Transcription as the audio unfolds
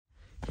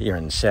here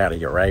in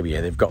Saudi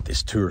Arabia, they've got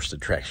this tourist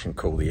attraction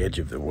called the Edge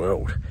of the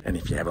World. And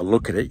if you have a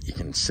look at it, you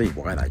can see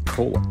why they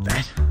call it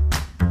that.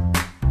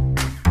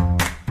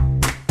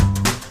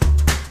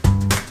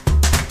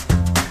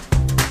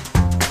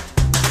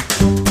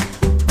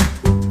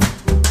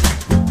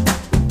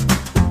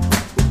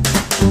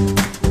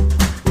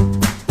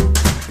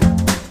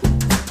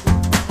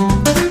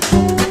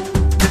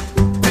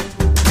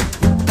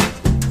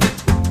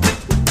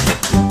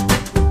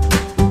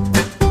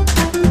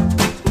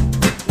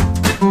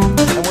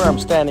 I'm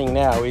standing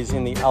now is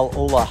in the Al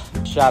Ula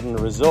Shardan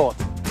Resort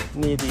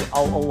near the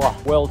Al Ula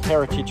World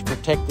Heritage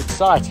Protected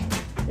Site.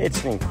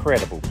 It's an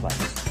incredible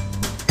place.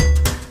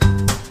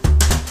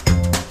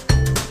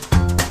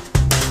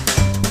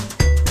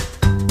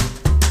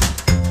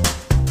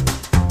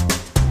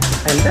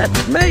 And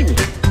that's me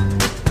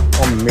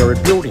on the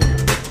mirrored building.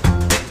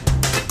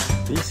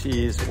 This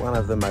is one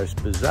of the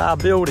most bizarre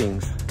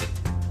buildings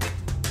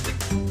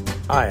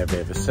I have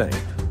ever seen.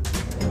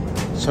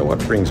 So what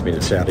brings me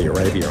to Saudi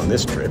Arabia on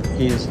this trip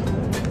is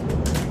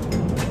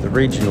the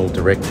regional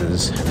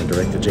directors and the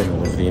Director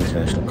General of the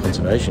International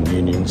Conservation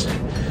Union's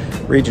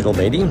regional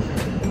meeting,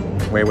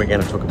 where we're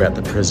going to talk about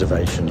the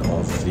preservation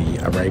of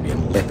the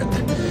Arabian leopard,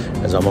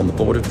 as I'm on the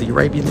board of the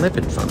Arabian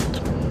Leopard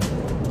Fund.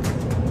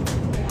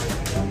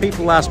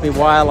 People ask me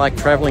why I like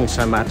travelling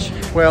so much.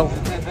 Well,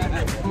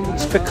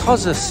 it's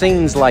because of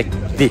scenes like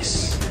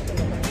this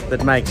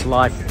that makes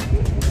life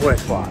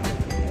worthwhile.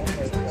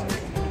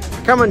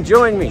 Come and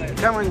join me,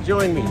 come and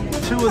join me.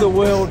 Two of the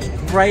world's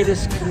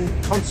greatest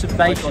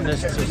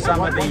conservationists of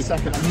some of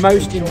the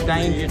most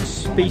endangered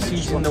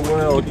species in the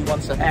world.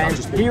 And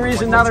here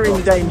is another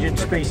endangered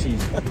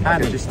species,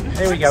 honey.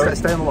 There we go.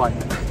 Stay on the line.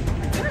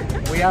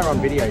 We are on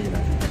video, you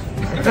know.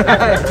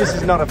 This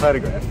is not a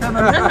photograph.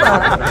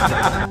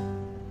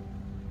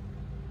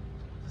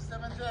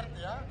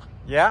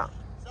 Yeah.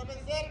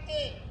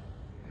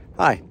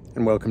 Hi,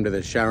 and welcome to the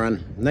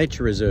Shardan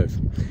Nature Reserve.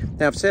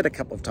 Now, I've said a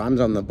couple of times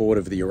I'm on the board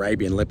of the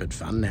Arabian Leopard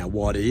Fund. Now,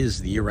 what is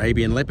the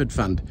Arabian Leopard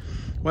Fund?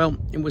 Well,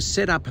 it was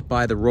set up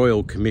by the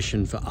Royal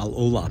Commission for Al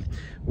Ula,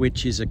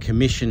 which is a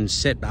commission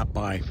set up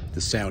by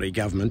the Saudi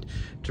government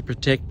to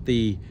protect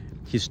the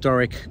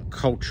historic,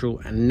 cultural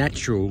and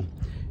natural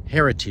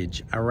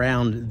heritage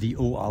around the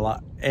Al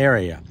Ula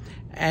area.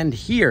 And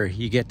here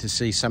you get to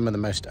see some of the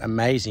most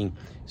amazing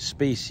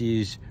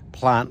species,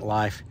 plant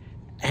life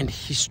and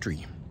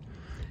history.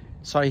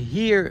 So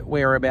here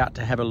we're about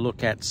to have a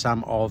look at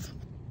some of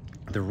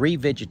the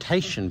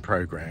revegetation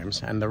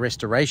programs and the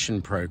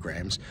restoration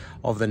programs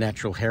of the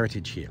natural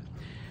heritage here.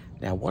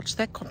 Now, what's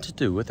that got to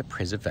do with the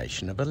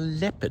preservation of a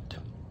leopard?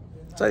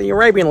 So the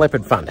Arabian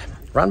Leopard Fund,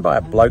 run by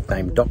a bloke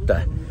named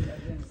Dr.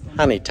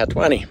 Hani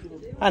Tatwani.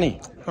 Hani,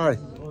 Hi.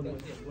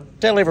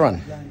 tell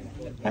everyone,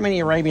 how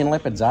many Arabian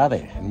leopards are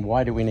there and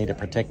why do we need to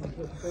protect them?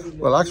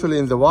 Well, actually,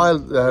 in the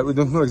wild, we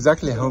don't know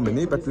exactly how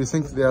many, but we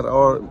think there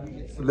are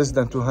less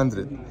than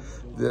 200.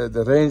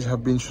 The range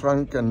have been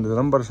shrunk and the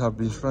numbers have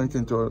been shrunk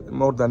into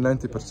more than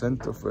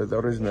 90% of the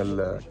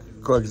original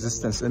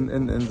coexistence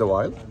in the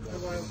wild.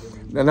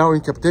 And now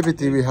in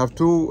captivity, we have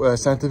two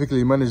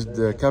scientifically managed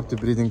captive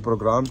breeding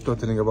programs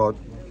totaling about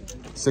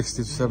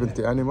 60 to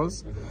 70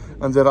 animals.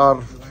 And there are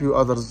a few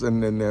others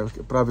in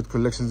private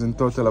collections, in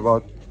total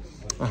about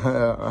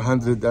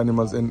 100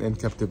 animals in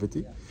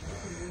captivity.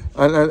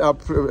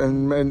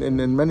 And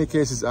in many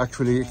cases,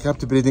 actually,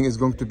 captive breeding is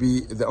going to be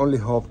the only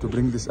hope to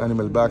bring this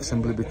animal back,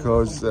 simply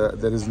because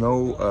there is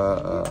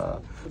no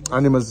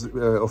animals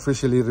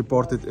officially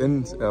reported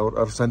in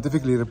or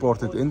scientifically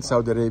reported in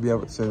Saudi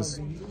Arabia since,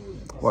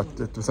 what,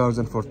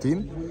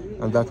 2014,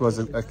 and that was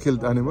a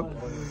killed animal.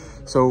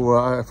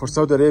 So for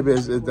Saudi Arabia,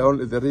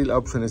 the real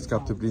option is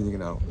captive breeding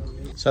now.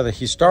 So the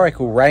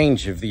historical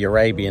range of the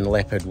Arabian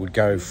leopard would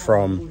go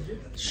from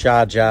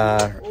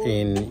Sharjah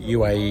in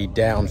UAE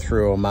down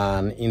through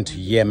Oman into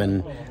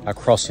Yemen,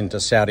 across into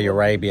Saudi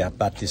Arabia,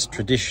 but this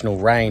traditional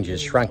range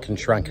has shrunk and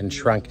shrunk and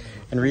shrunk,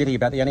 and really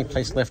about the only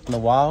place left in the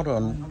wild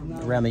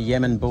around the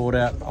Yemen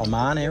border,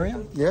 Oman area?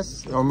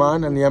 Yes,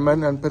 Oman and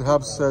Yemen, and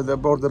perhaps the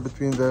border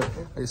between the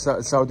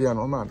Saudi and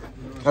Oman,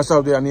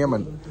 Saudi and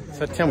Yemen.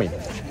 So tell me,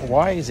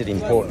 why is it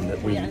important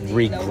that we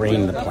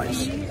re-green the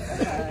place?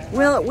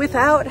 Well,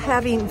 without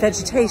having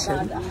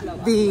vegetation,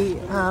 the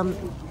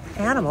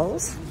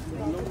animals,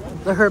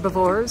 the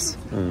herbivores,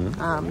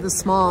 the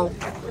small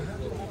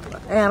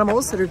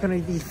animals that are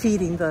going to be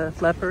feeding the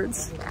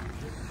leopards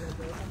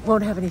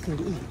won't have anything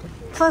to eat.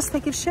 Plus, they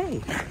give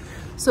shade.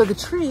 So the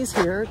trees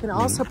here can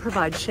also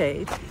provide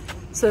shade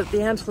so that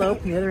the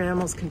antelope and the other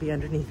animals can be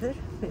underneath it,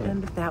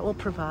 and that will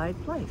provide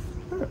life.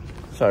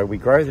 So we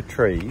grow the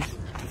trees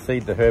to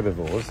feed the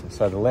herbivores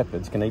so the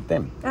leopards can eat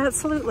them.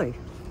 Absolutely.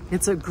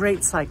 It's a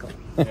great cycle.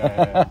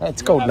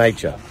 It's called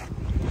nature.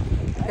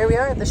 Here we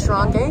are at the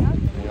Shardan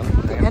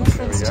Gate, the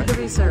entrance to the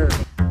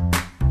reserve.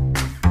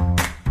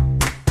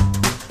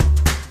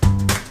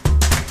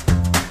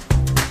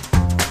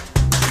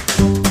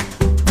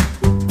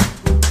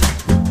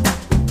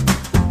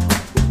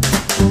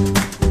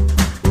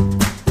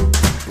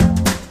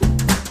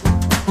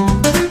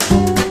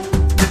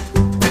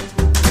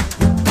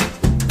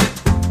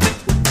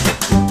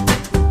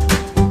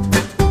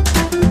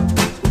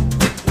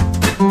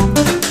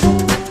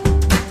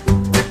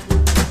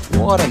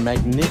 what a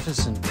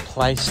magnificent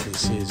place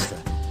this is,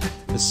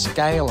 the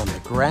scale and the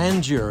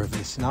grandeur of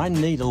this. And I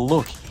need a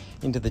look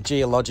into the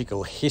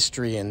geological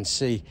history and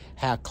see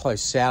how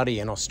close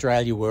Saudi and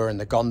Australia were in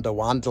the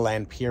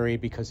Gondwana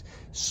period, because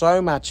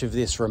so much of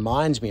this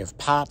reminds me of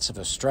parts of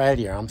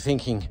Australia. I'm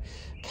thinking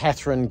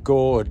Catherine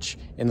Gorge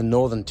in the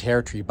Northern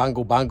Territory,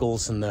 Bungle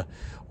Bungles in the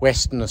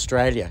Western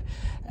Australia.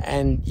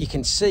 And you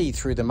can see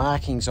through the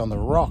markings on the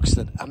rocks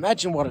that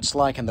imagine what it's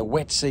like in the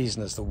wet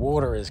season as the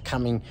water is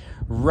coming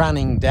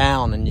running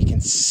down, and you can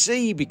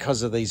see,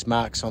 because of these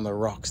marks on the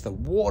rocks, the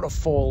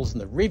waterfalls and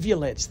the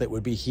rivulets that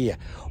would be here.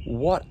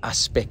 What a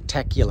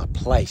spectacular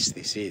place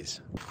this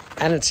is.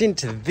 And it's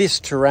into this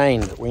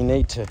terrain that we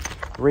need to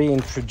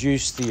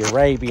reintroduce the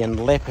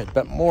Arabian leopard,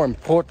 but more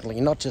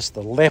importantly, not just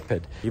the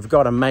leopard. You've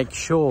got to make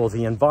sure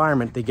the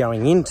environment they're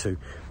going into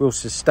will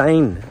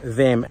sustain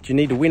them. You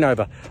need to win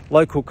over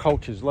local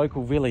cultures,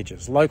 local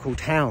villages, local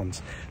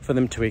towns for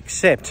them to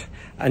accept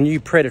a new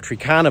predatory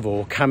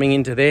carnivore coming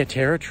into their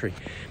territory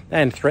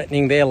and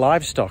threatening their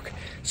livestock.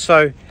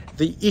 So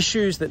the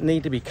issues that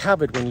need to be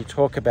covered when you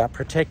talk about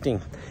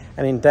protecting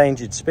an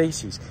endangered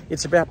species,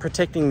 it's about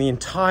protecting the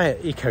entire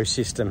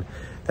ecosystem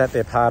that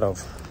they're part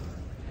of.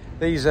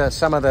 These are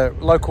some of the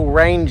local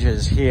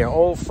rangers here,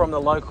 all from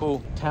the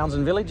local towns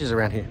and villages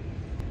around here.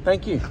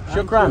 Thank you.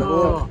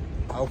 Shukran.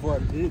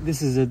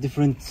 This is a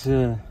different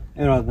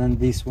era than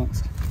these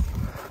ones.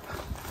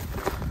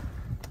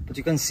 But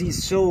you can see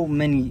so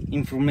many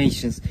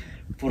informations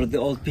for the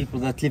old people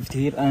that lived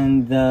here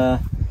and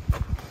the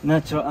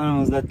natural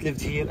animals that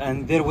lived here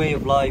and their way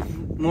of life.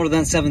 More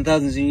than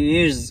 7,000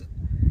 years,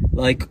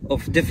 like,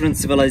 of different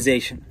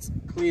civilizations.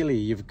 Clearly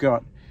you've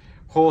got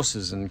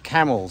horses and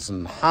camels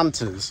and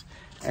hunters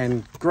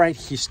and great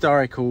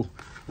historical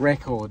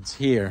records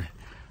here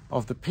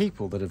of the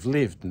people that have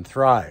lived and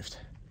thrived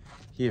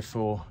here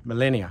for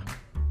millennia.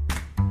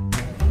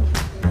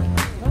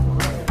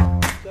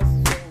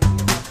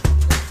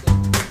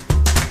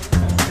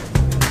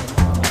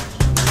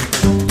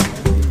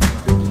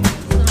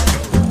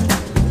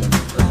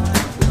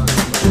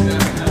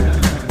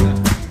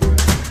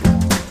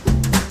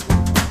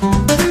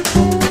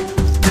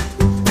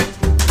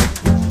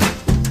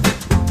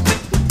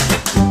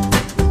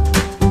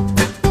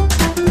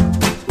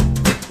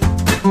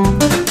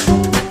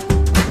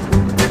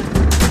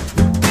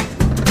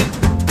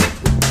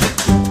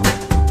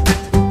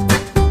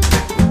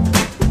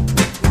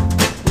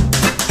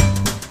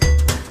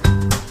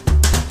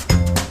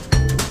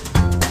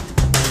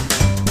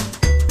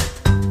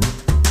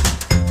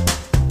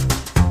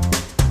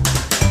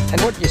 And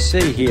what you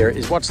see here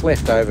is what's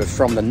left over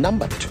from the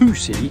number 2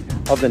 city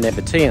of the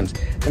Nabateans.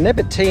 The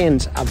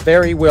Nabateans are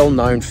very well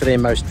known for their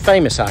most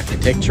famous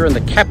architecture and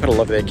the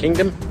capital of their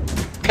kingdom,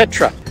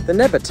 Petra. The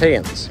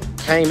Nabateans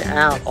came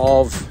out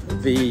of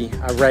the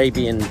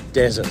Arabian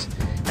desert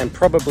and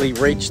probably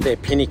reached their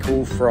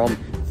pinnacle from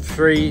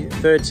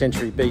 3rd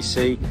century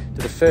BC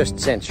to the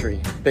 1st century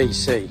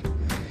BC.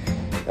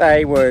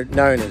 They were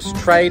known as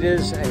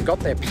traders and got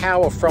their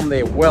power from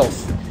their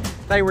wealth.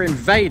 They were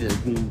invaded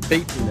and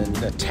beaten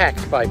and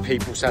attacked by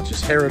people such as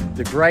Herod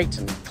the Great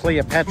and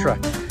Cleopatra,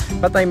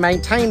 but they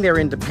maintained their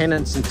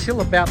independence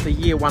until about the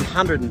year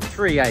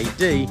 103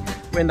 AD,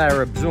 when they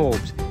were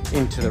absorbed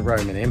into the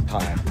Roman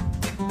Empire.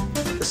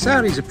 The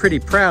Saudis are pretty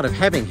proud of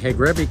having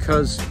Hegra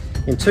because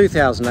in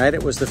 2008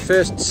 it was the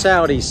first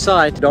Saudi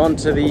site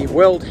onto the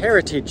World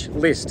Heritage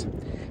List.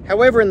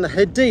 However, in the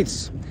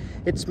Hadiths,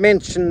 it's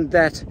mentioned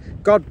that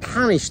God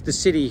punished the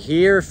city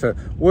here for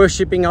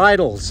worshipping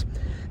idols,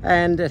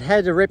 and it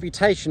had a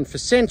reputation for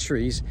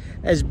centuries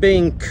as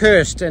being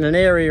cursed and an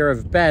area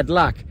of bad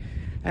luck.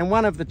 And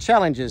one of the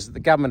challenges that the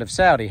government of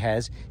Saudi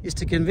has is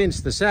to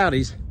convince the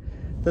Saudis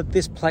that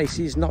this place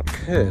is not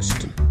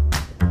cursed.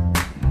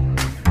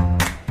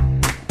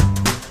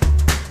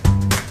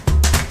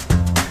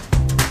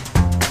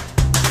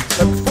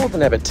 So before the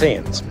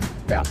Nabateans,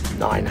 about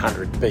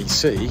 900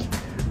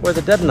 BC, were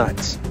the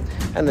Dedanites.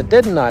 And the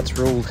Dedanites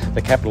ruled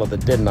the capital of the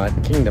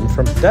Dedanite kingdom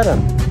from Dedan,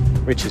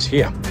 which is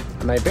here.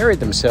 And they buried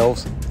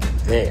themselves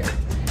there,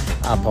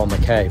 up on the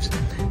caves.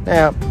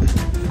 Now,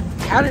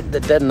 how did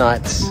the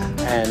Dedanites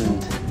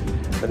and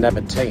the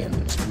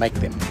Nabateans make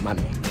them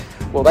money?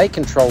 Well, they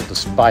controlled the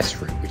spice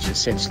route, which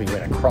essentially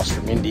went across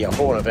from India,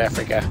 Horn of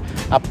Africa,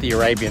 up the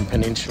Arabian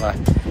Peninsula,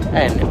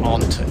 and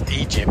on to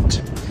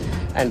Egypt.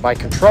 And by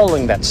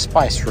controlling that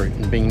spice route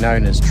and being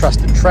known as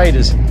trusted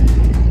traders,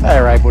 they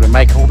were able to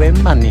make all their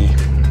money.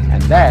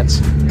 And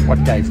that's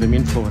what gave them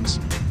influence.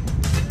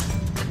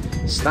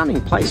 Stunning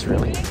place,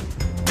 really.